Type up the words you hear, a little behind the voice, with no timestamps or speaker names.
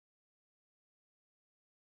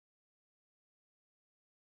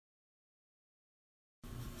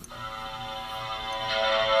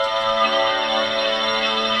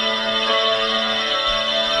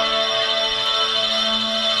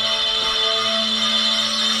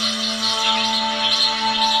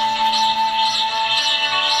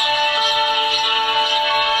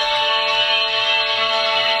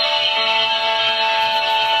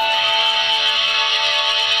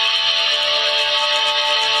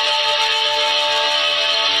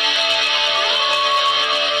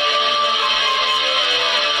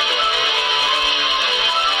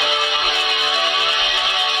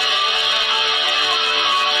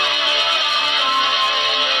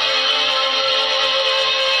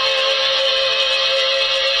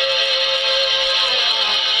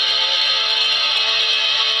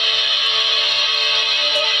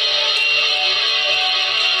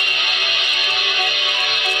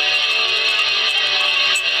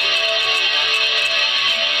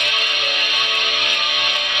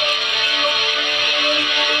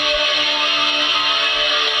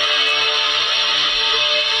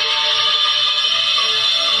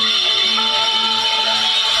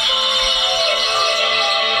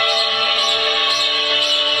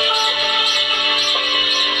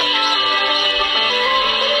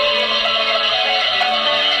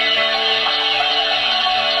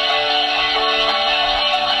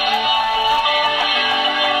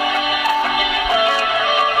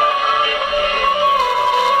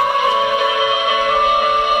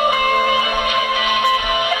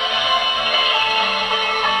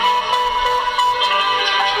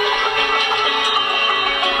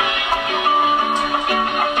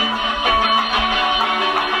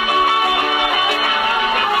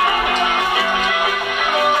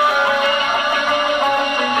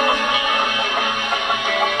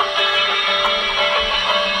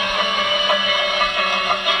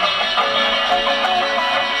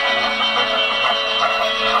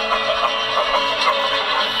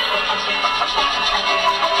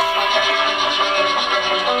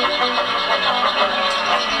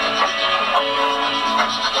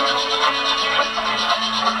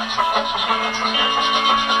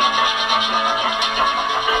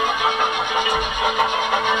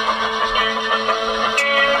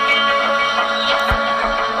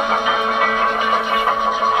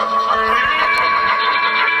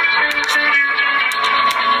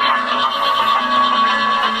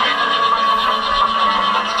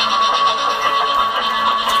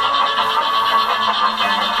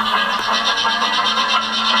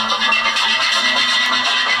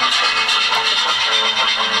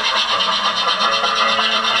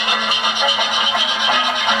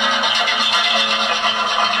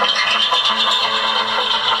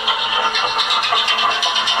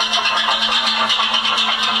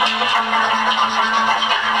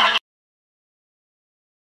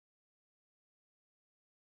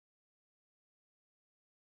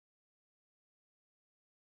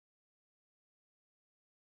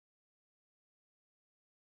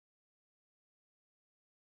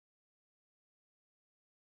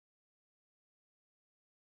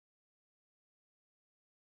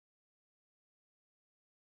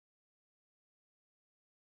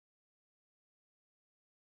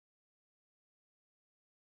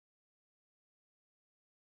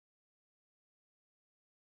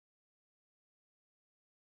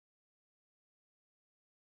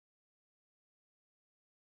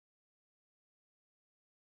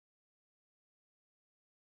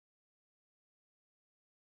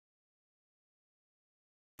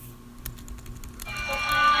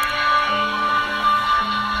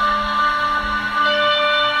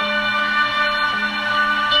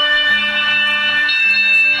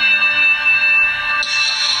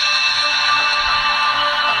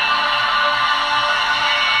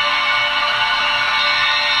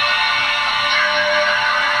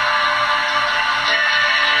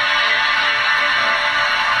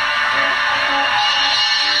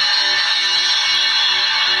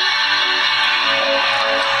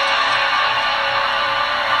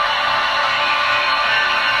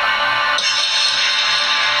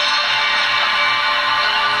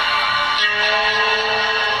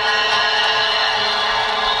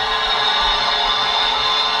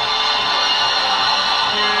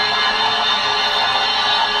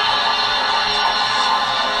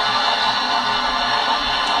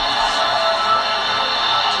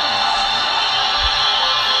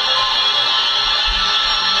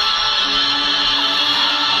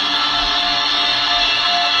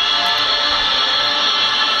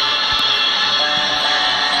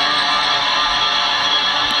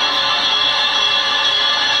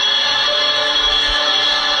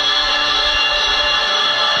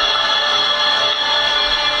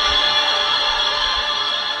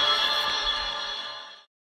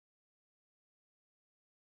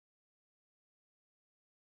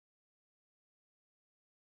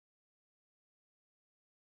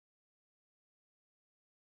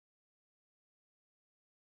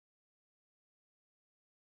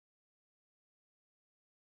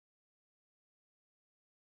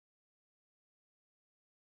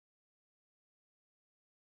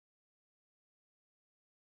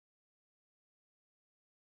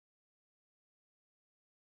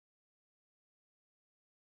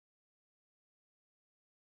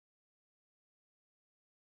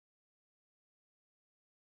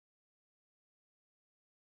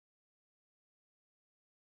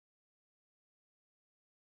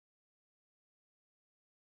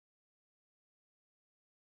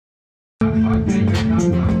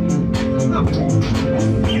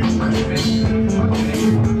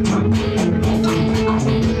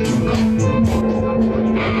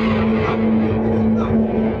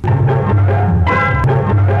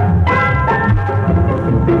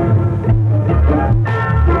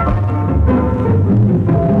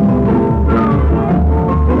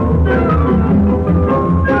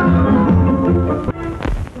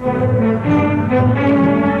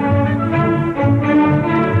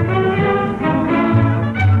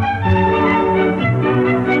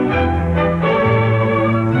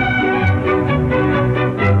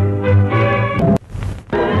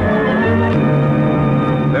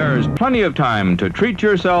Plenty of time to treat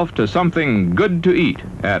yourself to something good to eat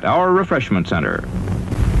at our refreshment center.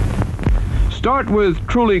 Start with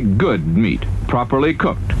truly good meat, properly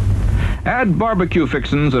cooked. Add barbecue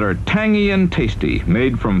fixins that are tangy and tasty,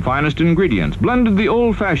 made from finest ingredients, blended the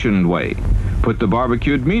old-fashioned way. Put the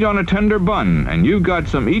barbecued meat on a tender bun, and you've got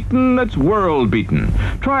some eatin' that's world-beaten.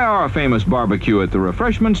 Try our famous barbecue at the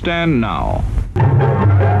refreshment stand now.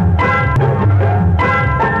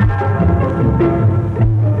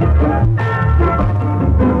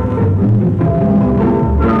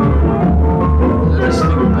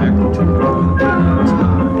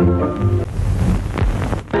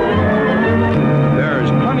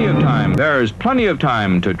 There's plenty of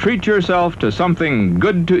time to treat yourself to something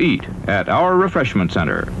good to eat at our refreshment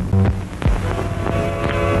center.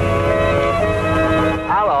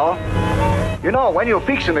 Hello. You know, when you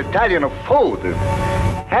fix an Italian food,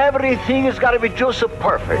 everything has got to be just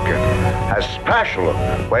perfect. Especially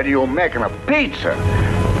when you're making a pizza.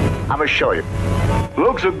 I'm going to show you.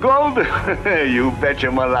 Looks good? You betcha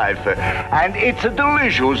my life. And it's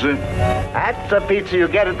delicious. That's the pizza you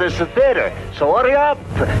get at this theater. So hurry up.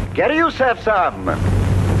 Get yourself some.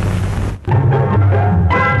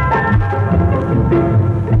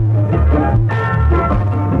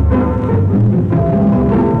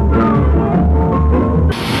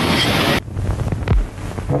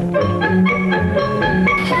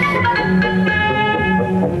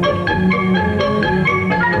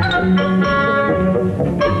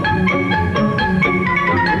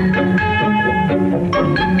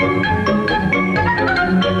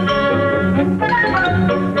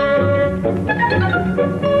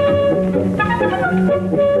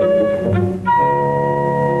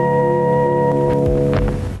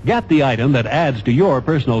 Get the item that adds to your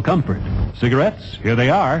personal comfort. Cigarettes, here they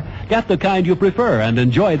are. Get the kind you prefer and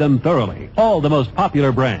enjoy them thoroughly. All the most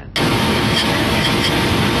popular brands.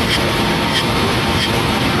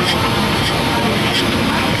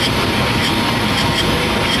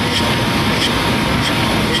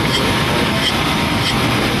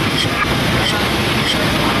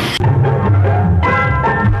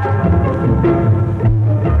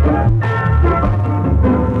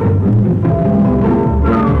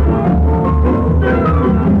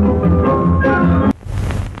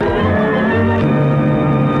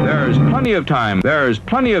 There's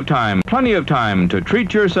plenty of time to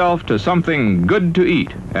treat yourself to something good to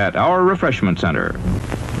eat at our refreshment center.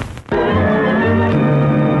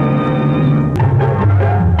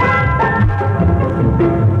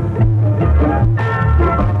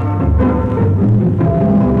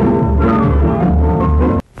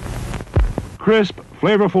 Crisp,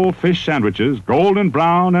 flavorful fish sandwiches, golden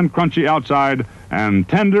brown and crunchy outside, and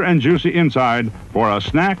tender and juicy inside for a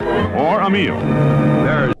snack or a meal.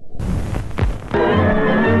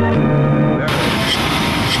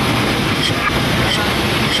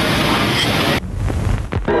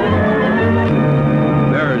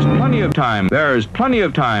 There's plenty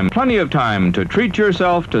of time to treat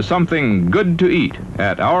yourself to something good to eat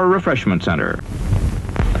at our refreshment center.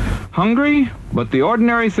 Hungry, but the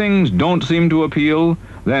ordinary things don't seem to appeal?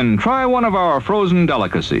 Then try one of our frozen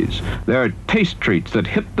delicacies. They're taste treats that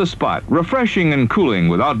hit the spot, refreshing and cooling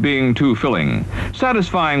without being too filling,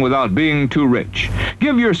 satisfying without being too rich.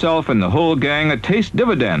 Give yourself and the whole gang a taste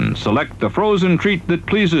dividend. Select the frozen treat that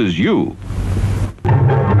pleases you.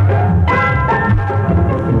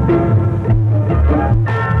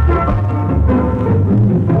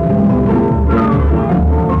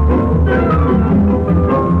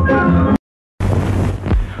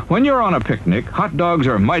 When you're on a picnic, hot dogs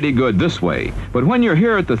are mighty good this way. But when you're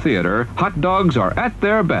here at the theater, hot dogs are at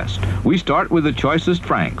their best. We start with the choicest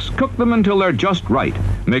franks, cook them until they're just right,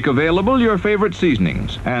 make available your favorite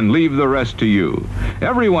seasonings, and leave the rest to you.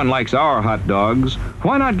 Everyone likes our hot dogs.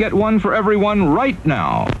 Why not get one for everyone right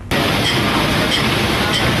now?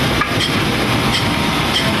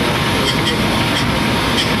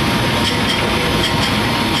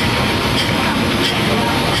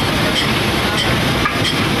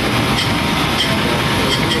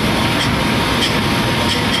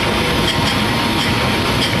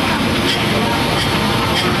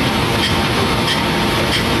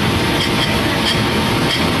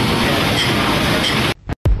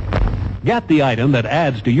 Get the item that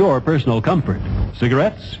adds to your personal comfort.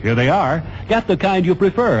 Cigarettes, here they are. Get the kind you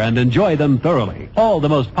prefer and enjoy them thoroughly. All the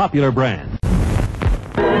most popular brands.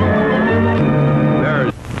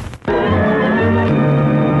 There's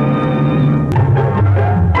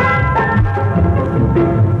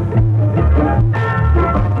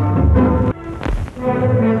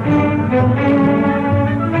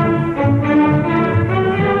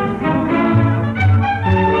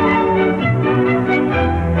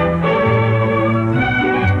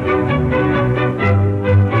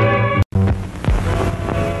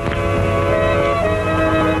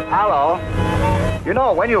You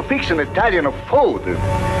know, when you fix an Italian food,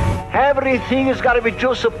 everything has got to be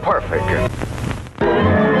just perfect.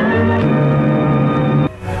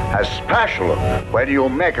 Especially when you're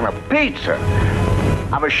making a pizza.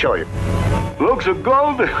 I'm gonna show you. Looks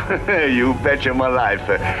good? You betcha my life.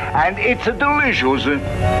 And it's delicious.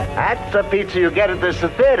 That's the pizza you get at this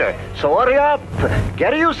theater. So hurry up,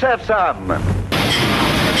 get yourself some.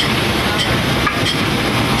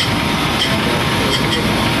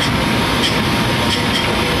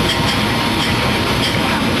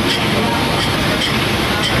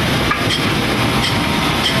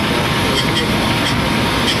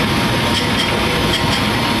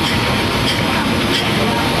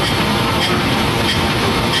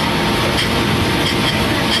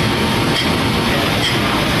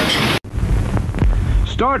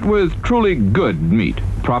 Start with truly good meat,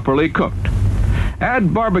 properly cooked.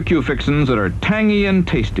 Add barbecue fixins that are tangy and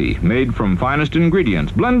tasty, made from finest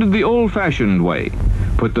ingredients, blended the old-fashioned way.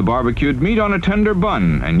 Put the barbecued meat on a tender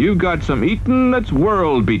bun, and you've got some eatin' that's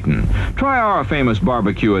world-beatin'. Try our famous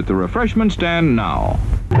barbecue at the refreshment stand now.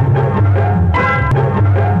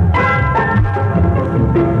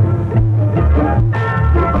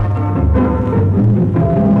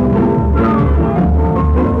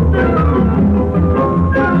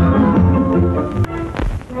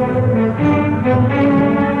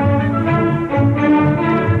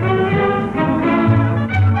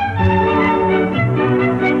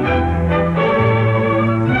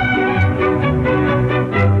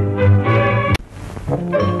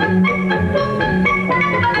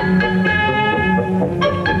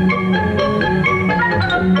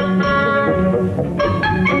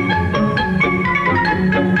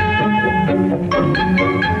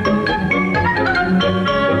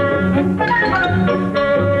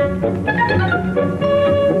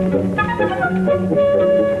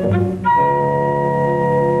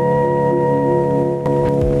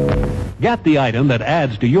 Get the item that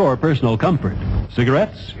adds to your personal comfort.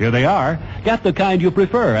 Cigarettes, here they are. Get the kind you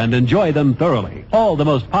prefer and enjoy them thoroughly. All the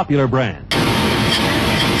most popular brands.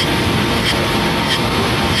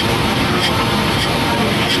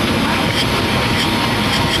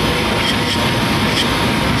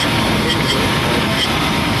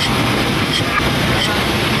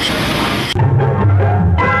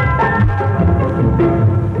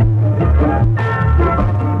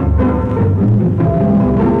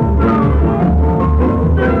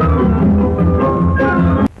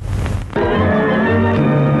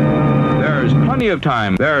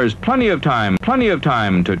 There's plenty of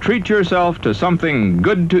time to treat yourself to something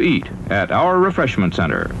good to eat at our refreshment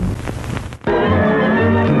center.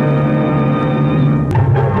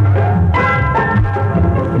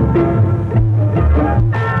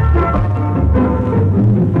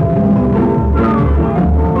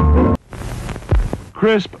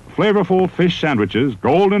 Crisp, flavorful fish sandwiches,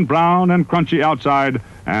 golden brown and crunchy outside,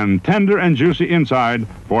 and tender and juicy inside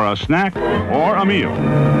for a snack or a meal.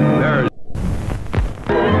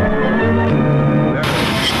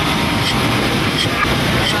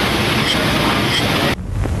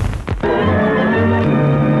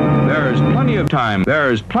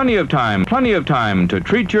 There's plenty of time to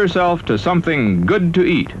treat yourself to something good to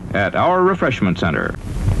eat at our refreshment center.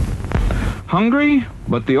 Hungry,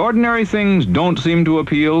 but the ordinary things don't seem to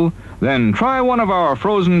appeal? Then try one of our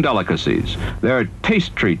frozen delicacies. They're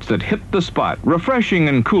taste treats that hit the spot, refreshing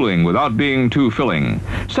and cooling without being too filling,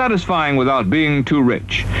 satisfying without being too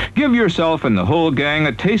rich. Give yourself and the whole gang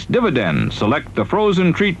a taste dividend. Select the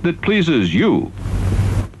frozen treat that pleases you.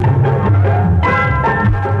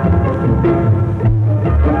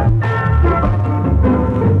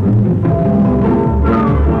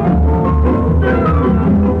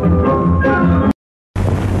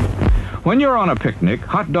 When you're on a picnic,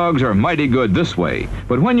 hot dogs are mighty good this way.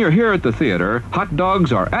 But when you're here at the theater, hot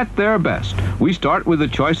dogs are at their best. We start with the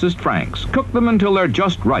choicest Franks. Cook them until they're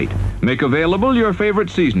just right. Make available your favorite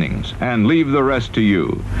seasonings, and leave the rest to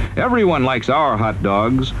you. Everyone likes our hot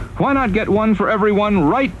dogs. Why not get one for everyone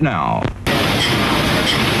right now?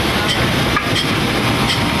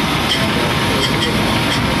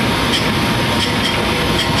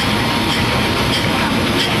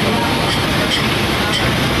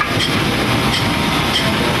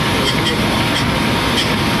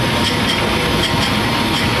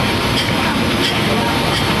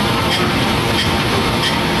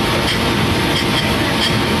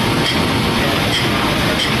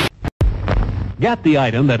 Get the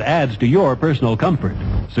item that adds to your personal comfort.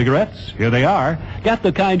 Cigarettes, here they are. Get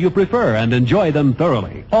the kind you prefer and enjoy them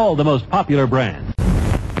thoroughly. All the most popular brands.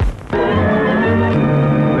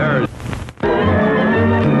 There's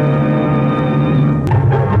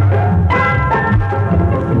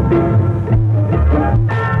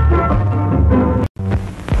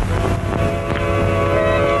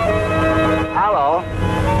Hello.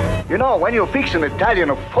 You know, when you fix an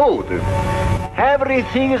Italian food,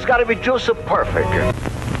 everything has got to be just perfect.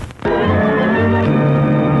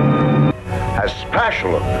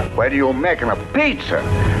 Especially when you're making a pizza.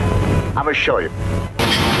 I'm going to show you.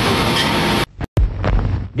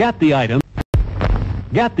 Get the item.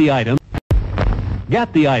 Get the item.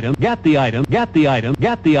 Get the item. Get the item. Get the item.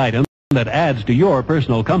 Get the item that adds to your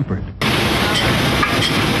personal comfort.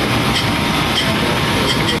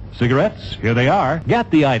 Cigarettes, here they are.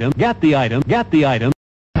 Get the item. Get the item. Get the item.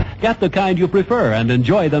 Get the kind you prefer and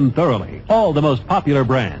enjoy them thoroughly. All the most popular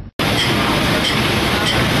brands.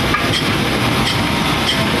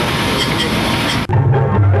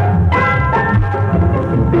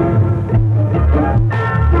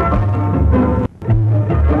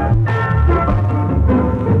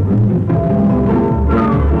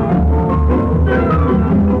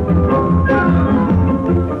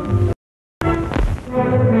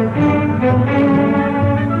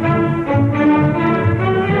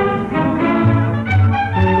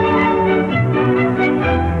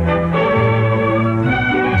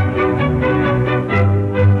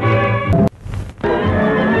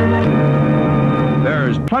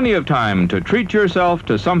 plenty of time to treat yourself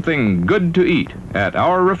to something good to eat at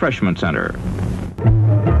our refreshment center.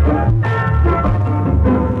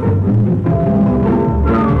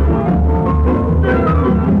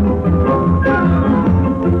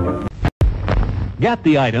 Get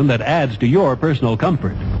the item that adds to your personal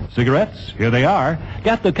comfort. Cigarettes, here they are.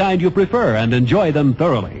 Get the kind you prefer and enjoy them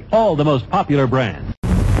thoroughly. All the most popular brands.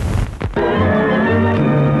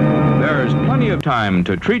 There's plenty of time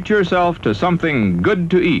to treat yourself to something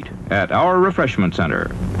good to eat at our refreshment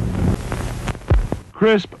center.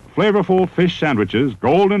 Crisp, flavorful fish sandwiches,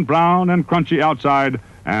 golden brown and crunchy outside,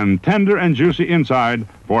 and tender and juicy inside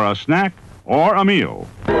for a snack or a meal.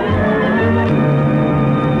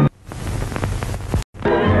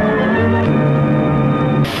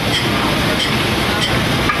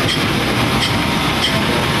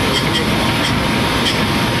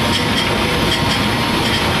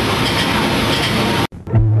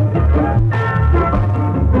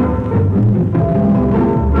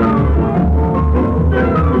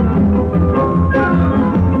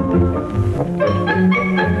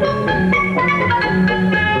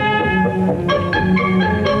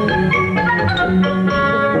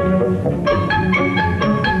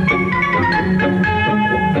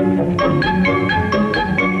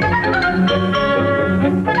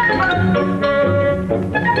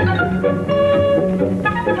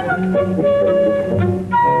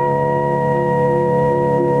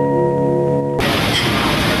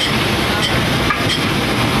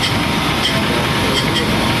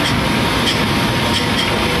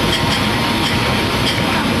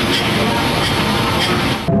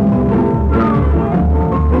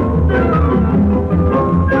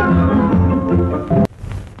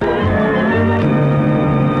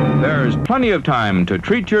 Plenty of time to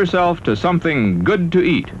treat yourself to something good to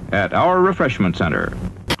eat at our refreshment center.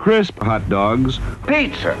 Crisp Hot dogs,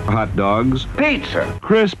 Pizza. hot dogs, Pizza.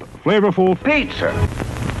 crisp, flavorful Pizza.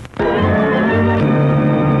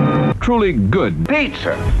 truly good.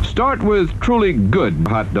 Pizza. Start with truly good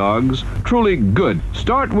hot dogs, truly good.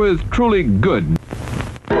 Start with truly good.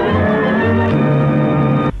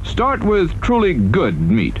 Start with truly good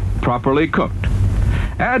meat, properly cooked.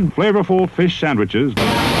 Add flavorful fish sandwiches,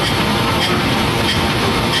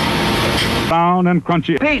 brown and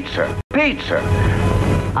crunchy. Pizza. Pizza.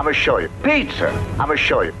 I'm gonna show you. Pizza. I'm gonna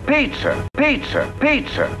show you. Pizza. Pizza.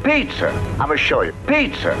 Pizza. Pizza. I'm gonna show you.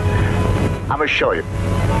 Pizza. I'm gonna show you.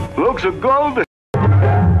 Looks a golden.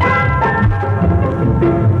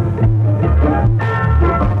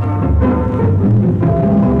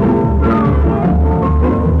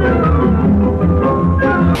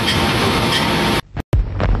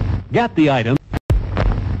 Get the item.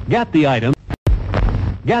 Get the item.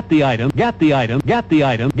 Get the item. Get the item. Get the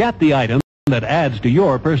item. Get the item that adds to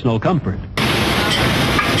your personal comfort.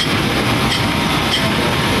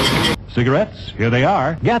 Cigarettes, here they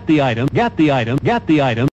are. Get the item. Get the item. Get the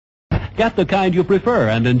item. Get the kind you prefer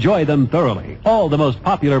and enjoy them thoroughly. All the most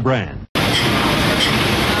popular brands.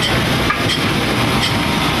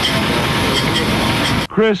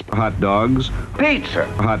 Crisp hot dogs, Pizza.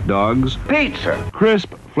 hot dogs, Pizza.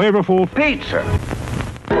 crisp, flavorful Pizza.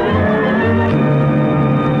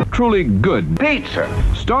 truly good pizza.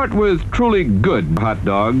 Start with truly good hot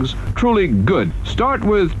dogs. Truly good. Start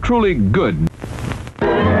with truly good.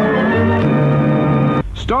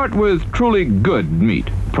 Start with truly good meat,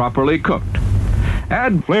 properly cooked.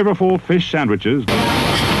 Add Flavorful fish sandwiches.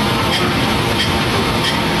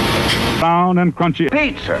 Brown and crunchy.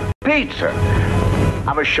 Pizza. Pizza.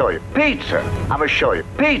 I'ma show you. Pizza. I'ma show you.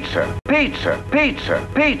 Pizza. Pizza. Pizza.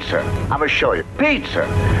 Pizza. I'ma show you. Pizza.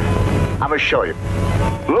 I'ma show you.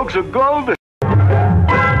 Looks a gold.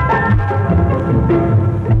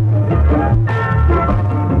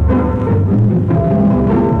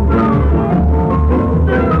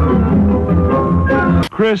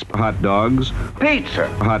 crisp hot dogs. Pizza.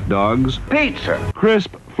 Hot dogs. Pizza.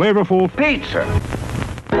 Crisp, flavorful. Pizza.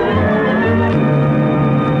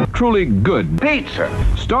 Truly good. Pizza.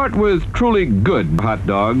 Start with truly good hot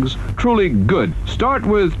dogs. Truly good. Start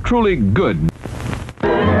with truly good.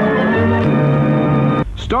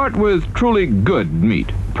 Start with truly good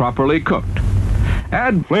meat, properly cooked.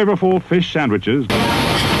 Add Flavorful fish sandwiches.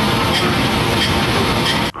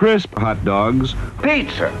 Crisp hot dogs.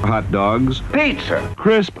 Pizza. Hot dogs. Pizza.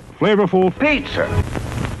 Crisp, flavorful. Pizza.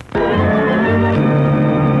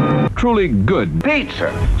 Truly good.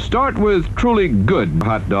 Pizza. Start with truly good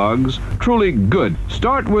hot dogs. Truly good.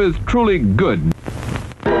 Start with truly good.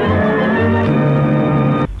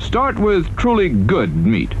 Start with truly good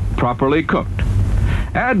meat, properly cooked.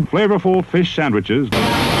 Add Flavorful fish sandwiches.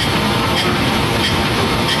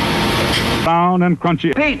 Brown and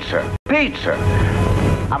crunchy. Pizza. Pizza.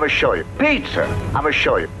 I'ma show you. Pizza. I'ma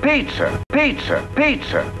show you. Pizza. Pizza.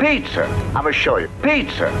 Pizza. Pizza. I'ma show you.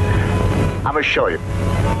 Pizza. I'ma show you.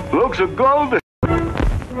 Looks a gold.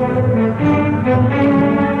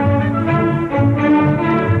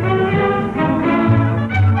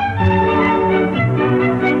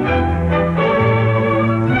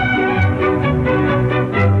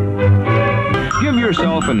 Give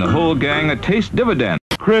yourself and the whole gang a taste dividend.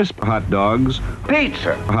 Crisp Hot dogs.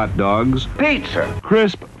 Pizza. Hot dogs. Pizza.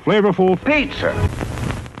 Crisp, flavorful. Pizza.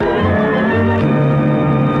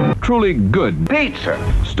 Truly good. Pizza.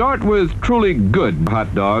 Start with truly good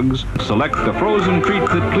hot dogs. Select the frozen treat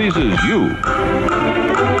that pleases you.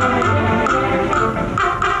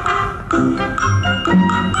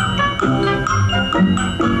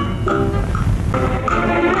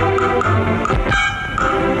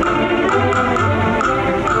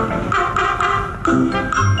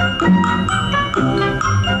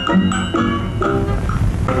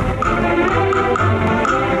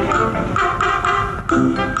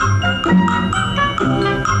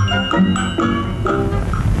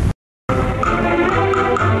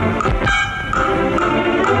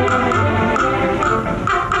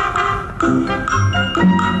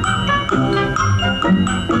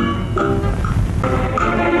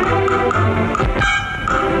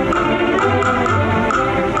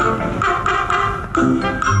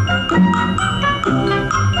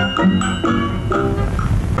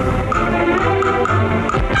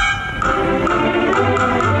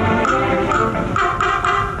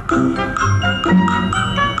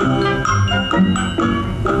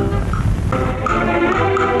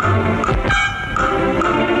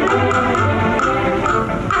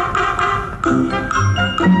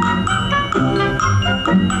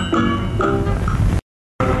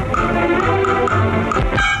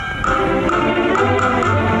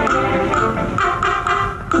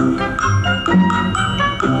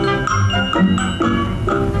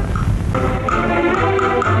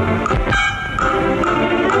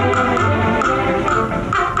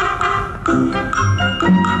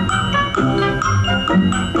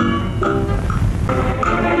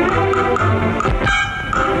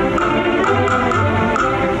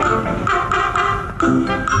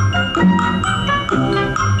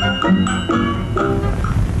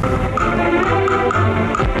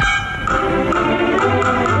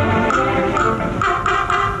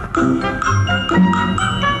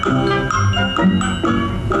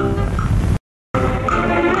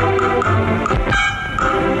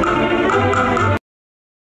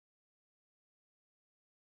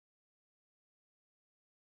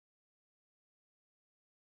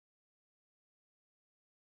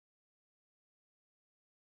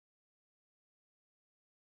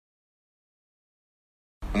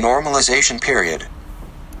 Normalization period.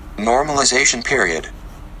 Normalization period.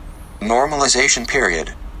 Normalization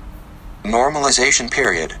period. Normalization period. Normalization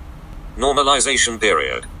period. Normalization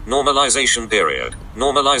period. Normalization period.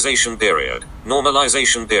 Normalization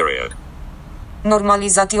period.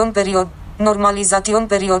 Normalization period. Normalization period.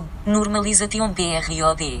 Normalization period. Normalization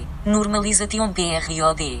period.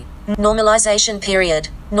 Normalization period.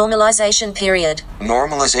 Normalization period.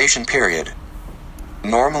 Normalization period.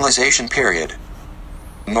 Normalization period.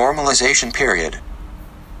 Normalization period.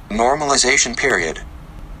 Normalization period.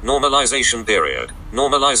 Normalization period.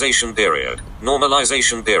 Normalization period.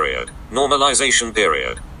 Normalization period. Normalization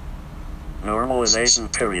period.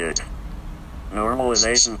 Normalization period.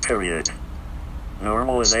 Normalization period.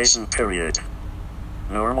 Normalization period.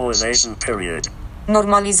 Normalization period.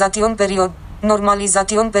 Normalization period.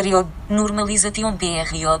 Normalization period. Normalization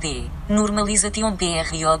period. Normalization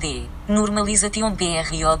period. Normalization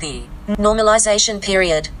period. Normalization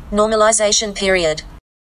period. Normalization period.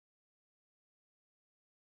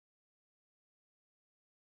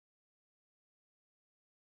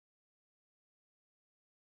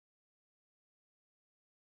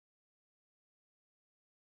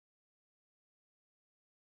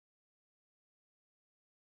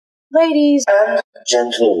 Ladies and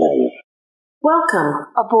gentlemen, welcome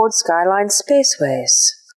aboard Skyline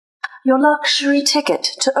Spaceways, your luxury ticket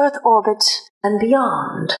to Earth orbit and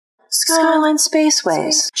beyond. Skyline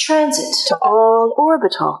Spaceways transit to all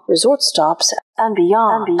orbital resort stops and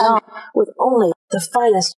beyond, with only the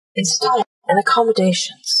finest in style and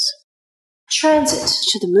accommodations. Transit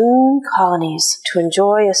to the moon colonies to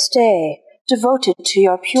enjoy a stay devoted to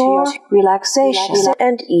your pure relaxation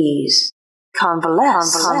and ease.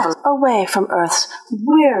 Convalesce away from Earth's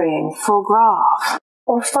wearying full graph,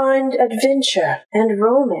 or find adventure and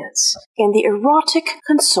romance in the erotic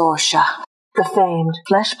consortia, the famed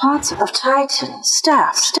fleshpots of Titan,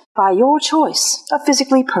 staffed by your choice of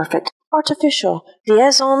physically perfect artificial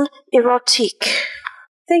liaison erotique.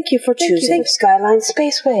 Thank you for choosing Skyline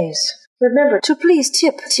Spaceways. Remember to please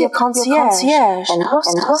tip your concierge and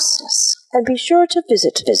hostess. And be sure to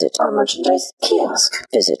visit our merchandise kiosk.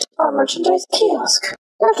 Visit our merchandise kiosk.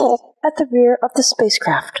 At the rear of the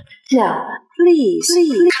spacecraft. Now, please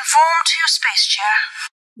conform to your space chair.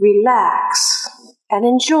 Relax and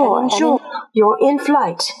enjoy your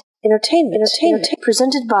in-flight entertainment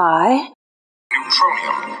presented by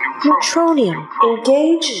Neutronium.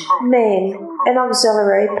 Engage main and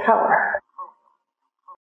auxiliary power.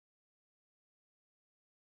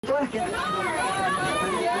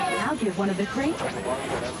 I'll give one of the crates.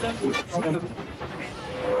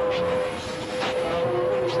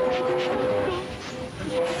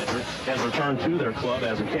 Has returned to their club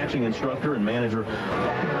as a catching instructor and manager. Brooks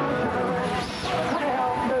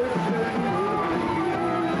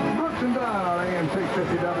and Dunn,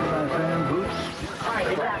 AM650 W, Sam Brooks. Hi,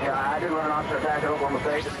 I did run an officer attack at Oklahoma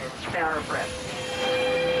State. Stay on our press.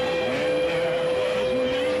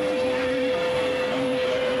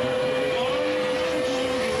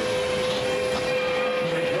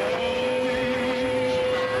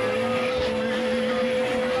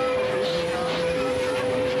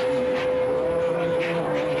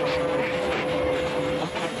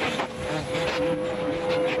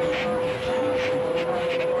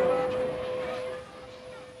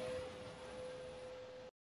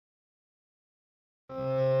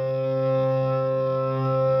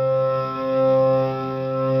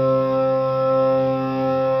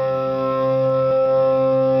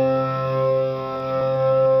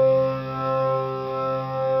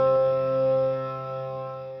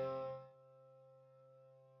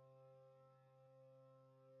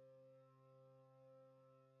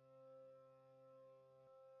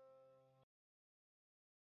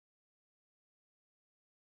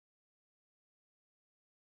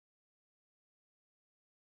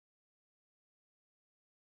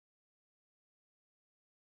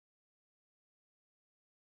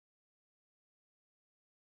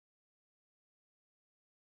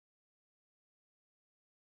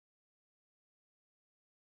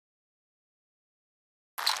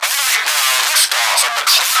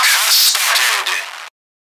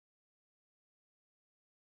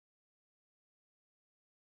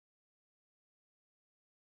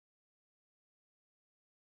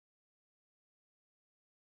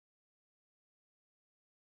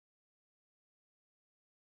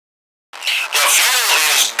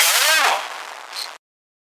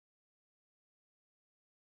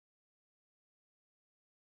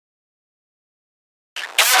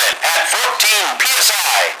 at 14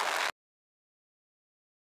 psi.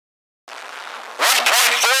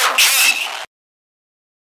 1.4 G.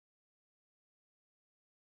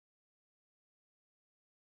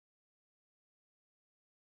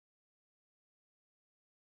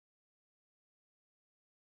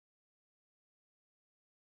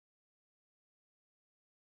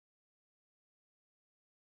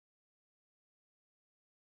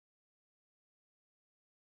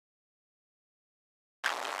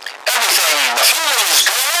 Everything, the fuel is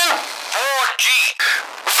good.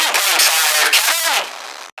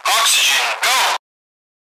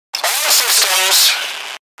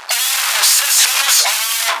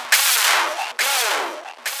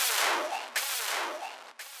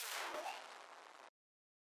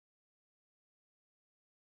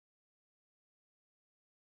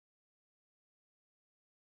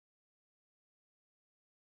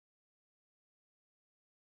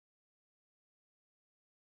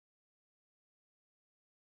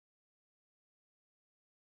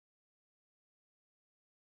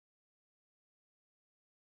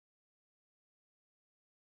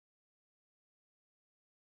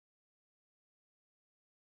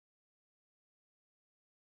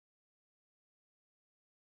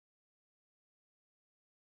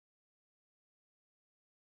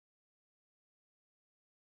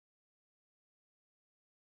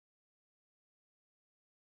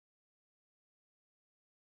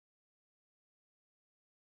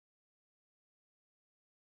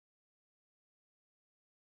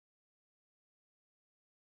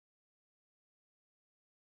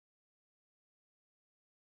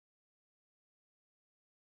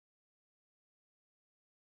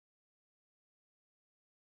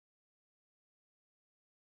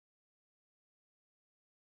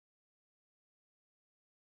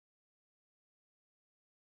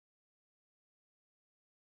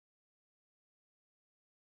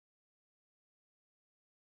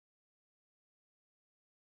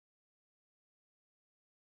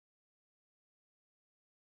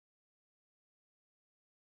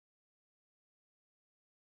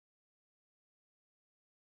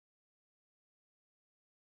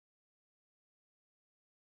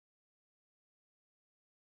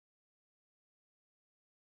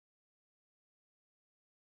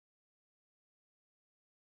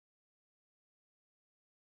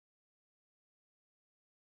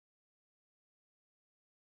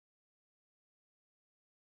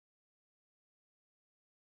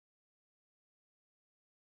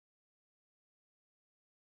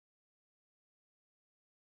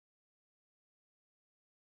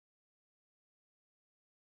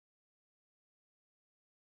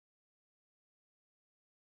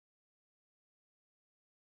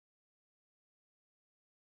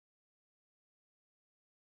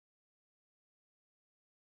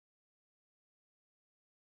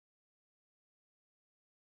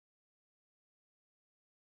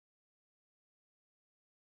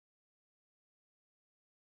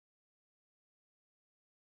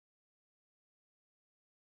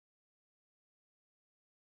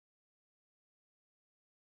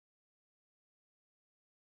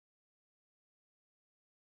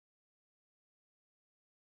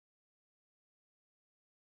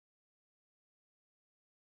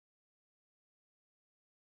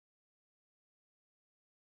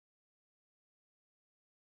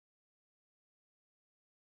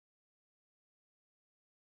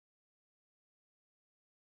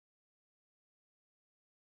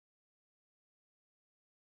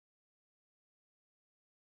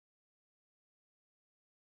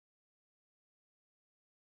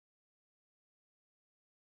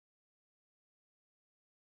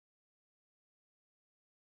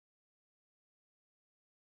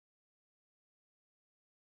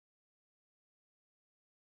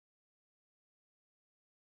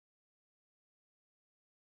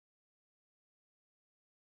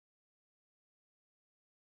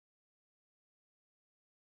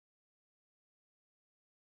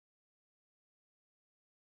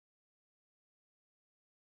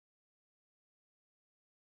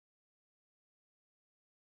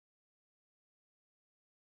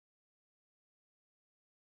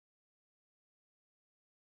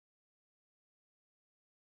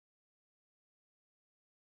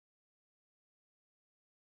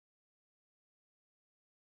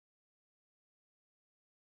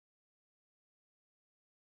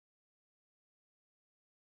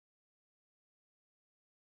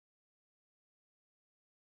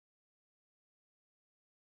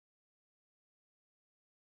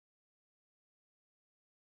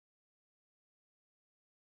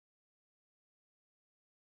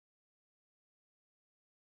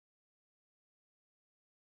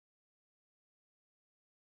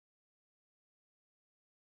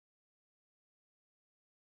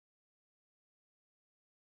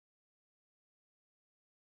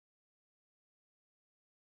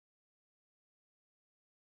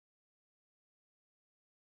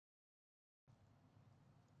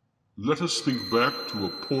 Let us think back to a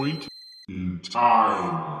point in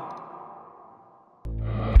time.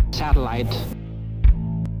 Satellite.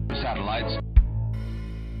 Satellites.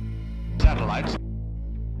 Satellites.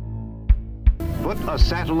 Put a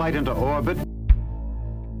satellite into orbit.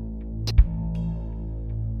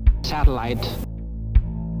 Satellite.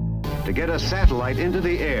 To get a satellite into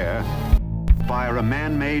the air, fire a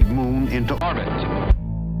man-made moon into orbit.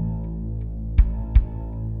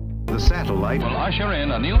 The satellite will usher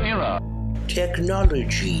in a new era.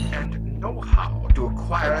 Technology and know-how to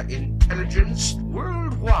acquire intelligence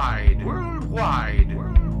worldwide. A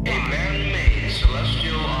man-made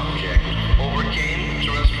celestial object overcame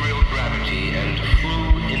terrestrial gravity and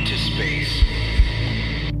flew into space.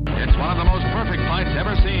 It's one of the most perfect flights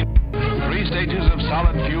ever seen. 3 stages of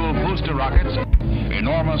solid fuel booster rockets,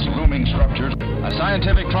 enormous looming structures, a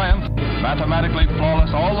scientific triumph, mathematically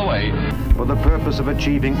flawless all the way, for the purpose of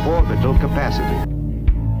achieving orbital capacity.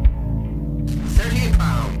 30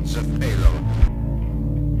 pounds of payload.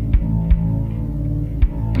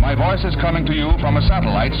 My voice is coming to you from a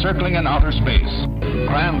satellite circling in outer space,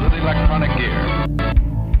 crammed with electronic gear.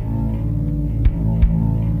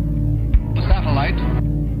 The satellite,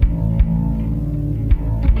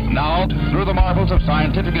 now, through the marvels of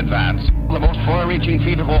scientific advance, the most far-reaching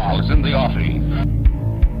feat of all is in the offing.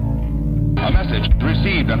 A message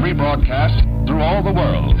received and rebroadcast through all the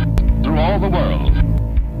world, through all the world,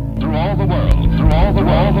 through all the world, through all the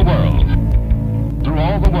world, through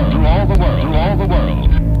all the world, through all the world, through all the world,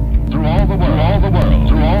 through all the world,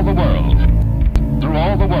 through all the world, through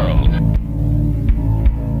all the world.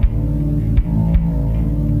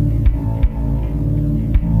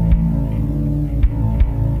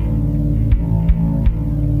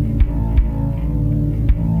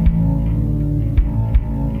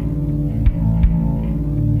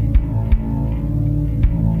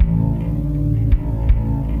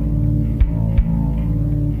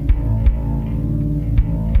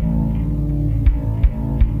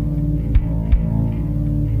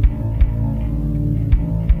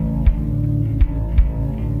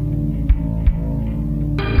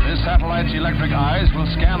 Satellite's electric eyes will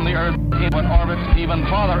scan the Earth in an orbit even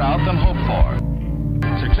farther out than hoped for.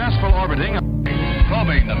 Successful orbiting,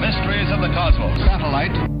 probing the mysteries of the cosmos.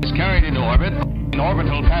 Satellite is carried into orbit in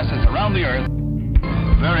orbital passes around the Earth.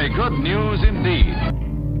 Very good news indeed.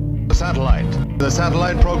 The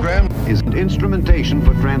satellite program is instrumentation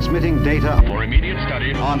for transmitting data for immediate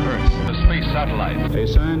study on Earth. The space satellite. A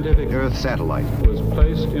scientific Earth satellite was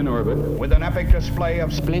placed in orbit with an epic display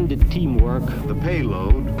of Splendid teamwork. The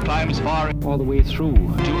payload climbs far all the way through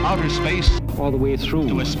to outer space, all the way through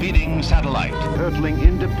to a speeding satellite, hurtling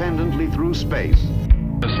independently through space.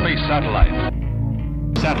 The space satellite.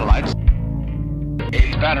 Satellites.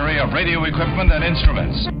 A battery of radio equipment and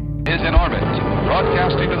instruments is in orbit,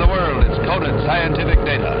 broadcasting to the world its coded scientific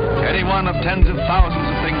data. Any one of tens of thousands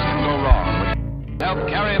of things can go wrong. Help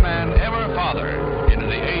carry man ever farther into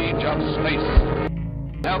the age of space.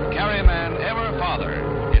 Help carry man ever farther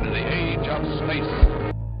into the age of space.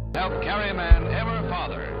 Help carry man ever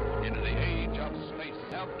farther into the age of space.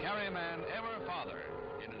 Help carry man ever farther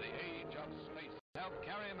into the age of space. Help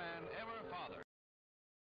carry man ever farther.